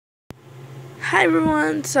Hi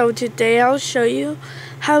everyone, so today I'll show you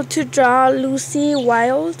how to draw Lucy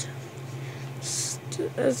Wilde.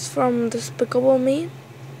 It's from Despicable Me.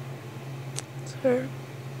 It's her.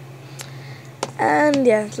 And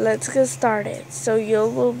yes, let's get started. So you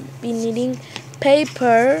will be needing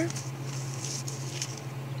paper,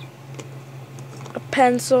 a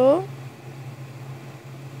pencil,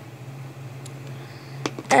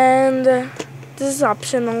 and this is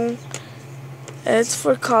optional. It's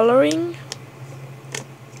for coloring.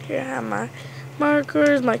 Here I have my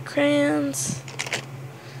markers, my crayons,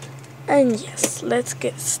 and yes, let's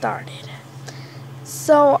get started.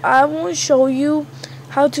 So I won't show you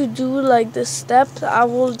how to do like the steps. I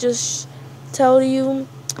will just tell you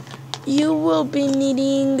you will be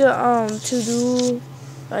needing to do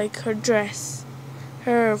like her dress,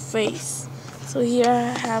 her face. So here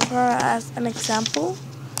I have her as an example.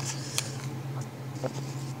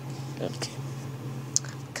 Okay,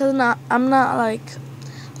 because I'm not like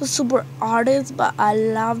a super artist, but I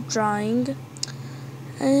love drawing.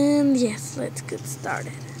 And yes, let's get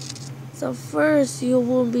started. So first you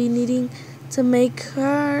will be needing to make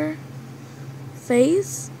her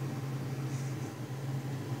face.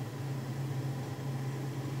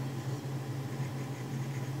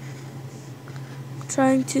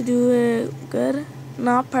 Trying to do it good.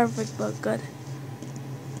 Not perfect, but good.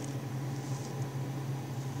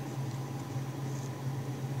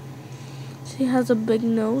 She has a big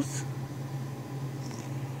nose.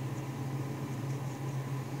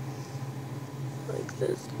 Like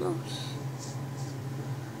this nose.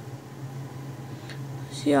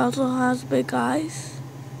 She also has big eyes.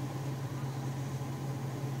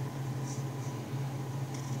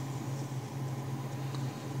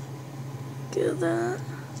 Look at that.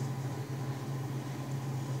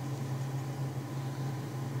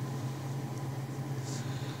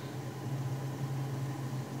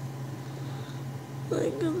 Look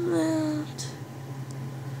at that.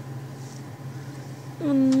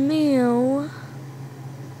 And now,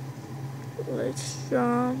 let's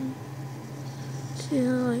draw. She has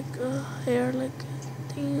like a hair like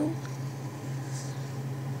a tail.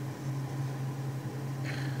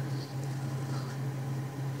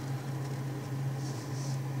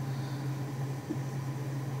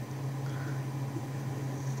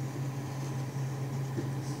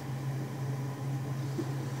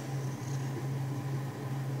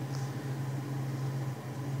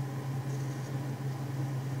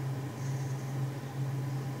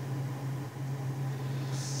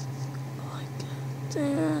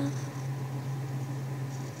 That.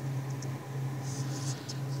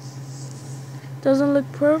 Doesn't look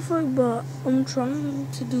perfect, but I'm trying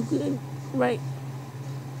to do good, right?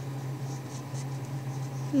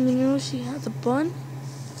 And you know she has a bun.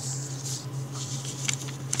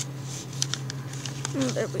 And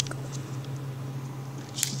there we go.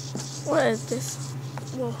 What is this?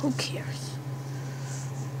 Well, who cares?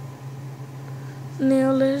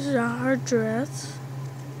 Now let's draw her dress.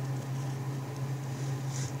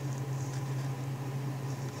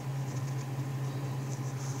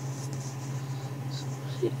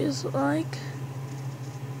 She is like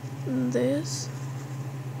this.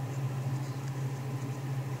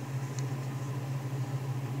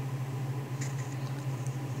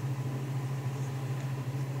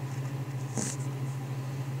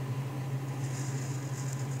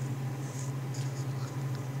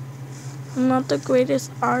 I'm not the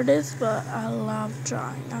greatest artist, but I love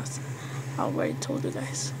drawing, as I already told you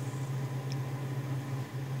guys.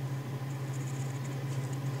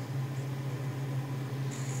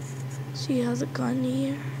 She has a gun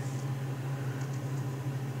here.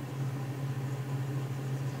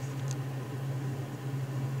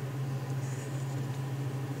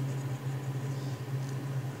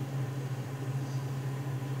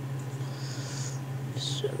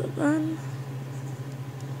 Show the gun.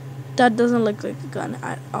 That doesn't look like a gun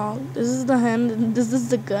at all. This is the hand and this is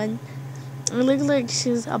the gun. It looks like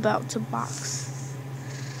she's about to box.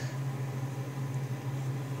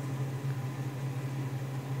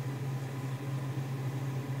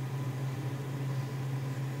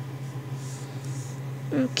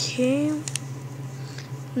 Okay,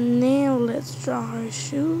 now let's draw her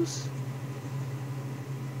shoes.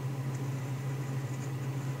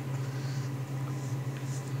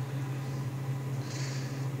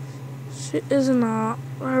 She is not,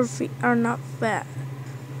 her feet are not fat.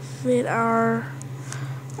 Feet are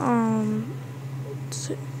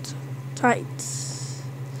tight.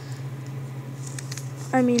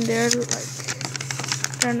 I mean they're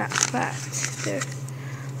not fat. They're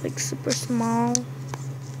like super small.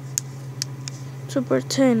 Super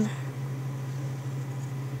thin.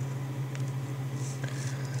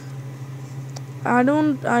 I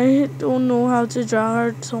don't know how to draw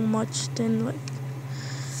her so much thin, like.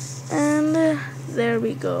 And there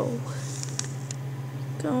we go.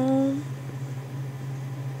 I'm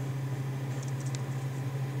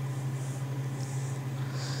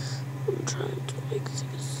trying to make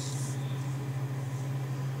this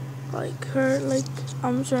like her, like I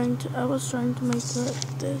was trying to make her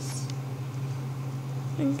like this.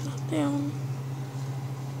 And down.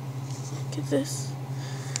 Look at this.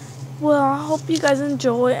 Well, I hope you guys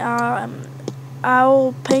enjoy.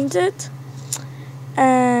 I'll paint it,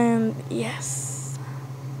 and yes.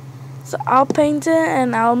 So I'll paint it,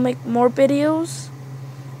 and I'll make more videos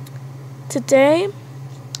today.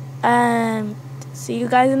 And see you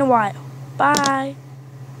guys in a while. Bye.